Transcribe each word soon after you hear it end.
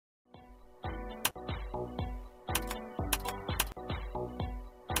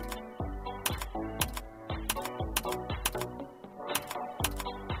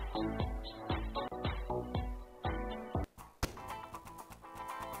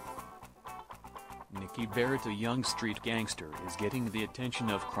Nicky Barrett, a young street gangster, is getting the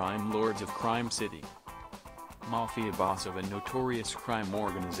attention of crime lords of Crime City. Mafia boss of a notorious crime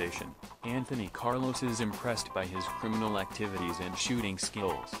organization, Anthony Carlos is impressed by his criminal activities and shooting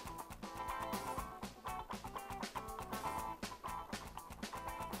skills.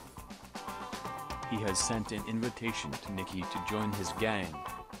 He has sent an invitation to Nicky to join his gang.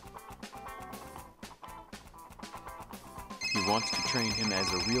 He wants to train him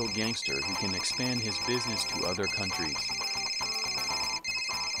as a real gangster who can expand his business to other countries.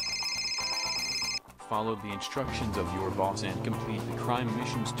 Follow the instructions of your boss and complete the crime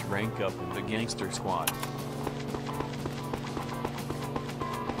missions to rank up in the gangster squad.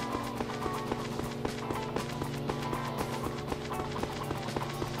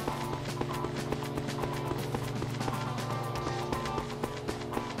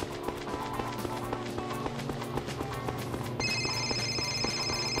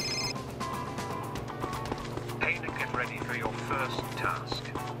 Get ready for your first task.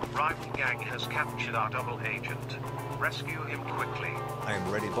 Rival gang has captured our double agent. Rescue him quickly. I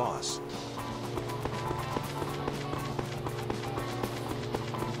am ready, boss.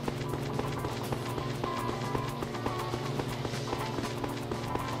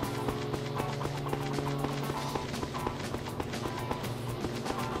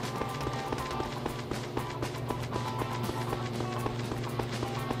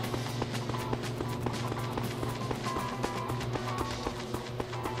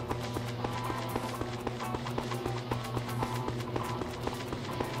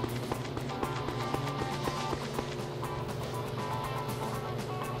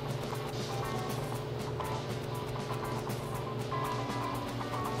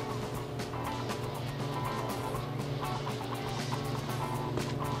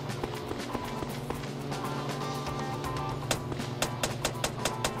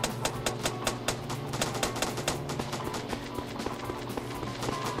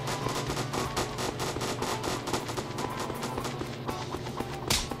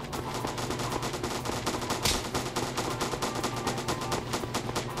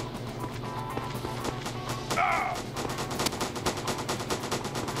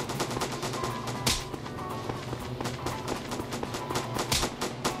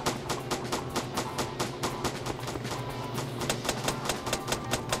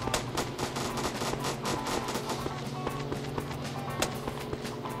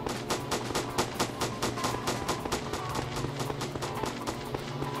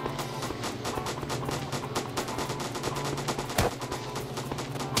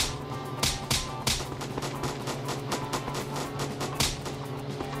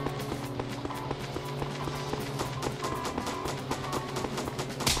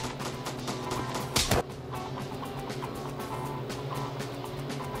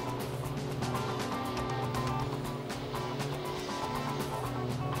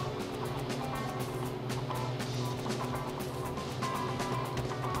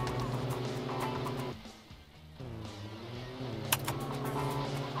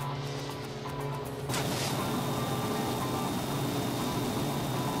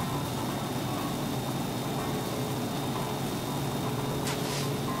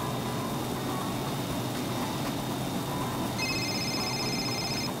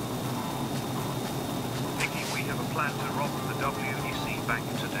 Plan to rob the WEC bank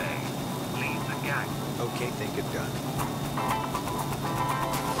today. Lead the gang. Okay, think it done.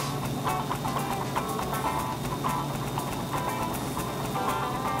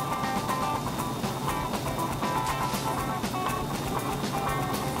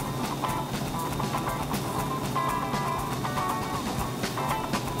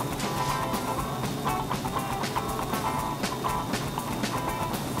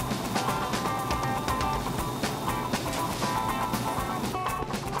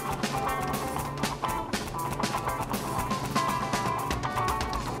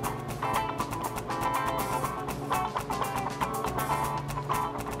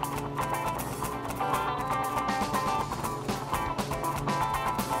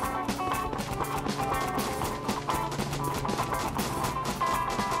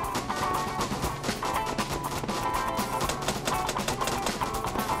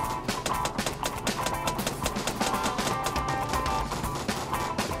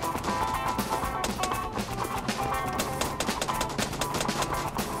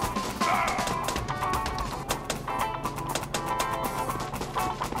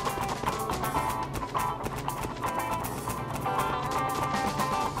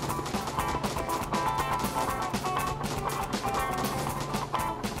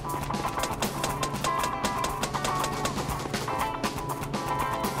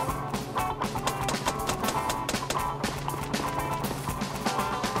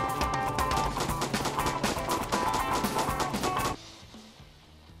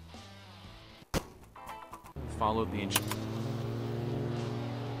 follow the instructions.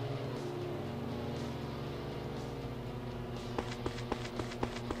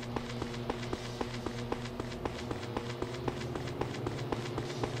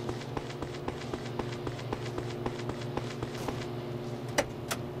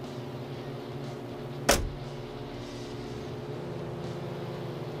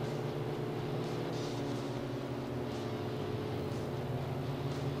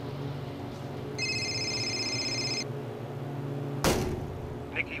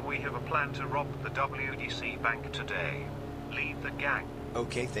 We have a plan to rob the WDC bank today. Lead the gang.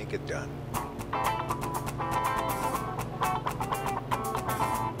 Okay, think it done.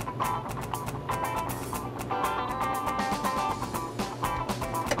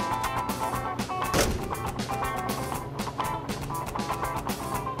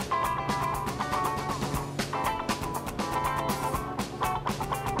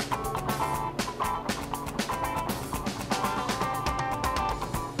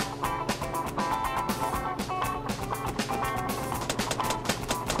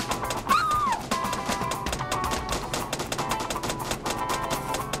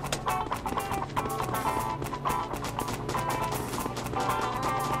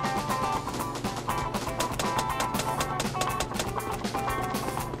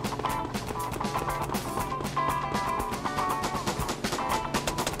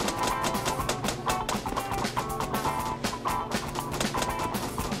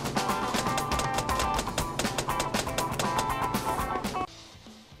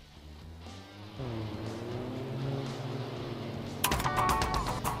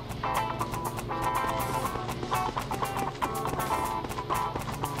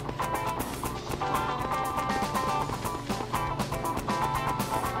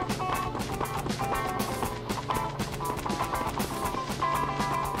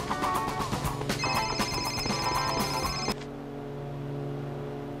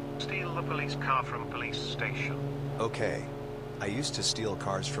 Steal the police car from police station. Okay. I used to steal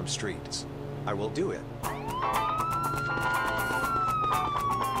cars from streets. I will do it.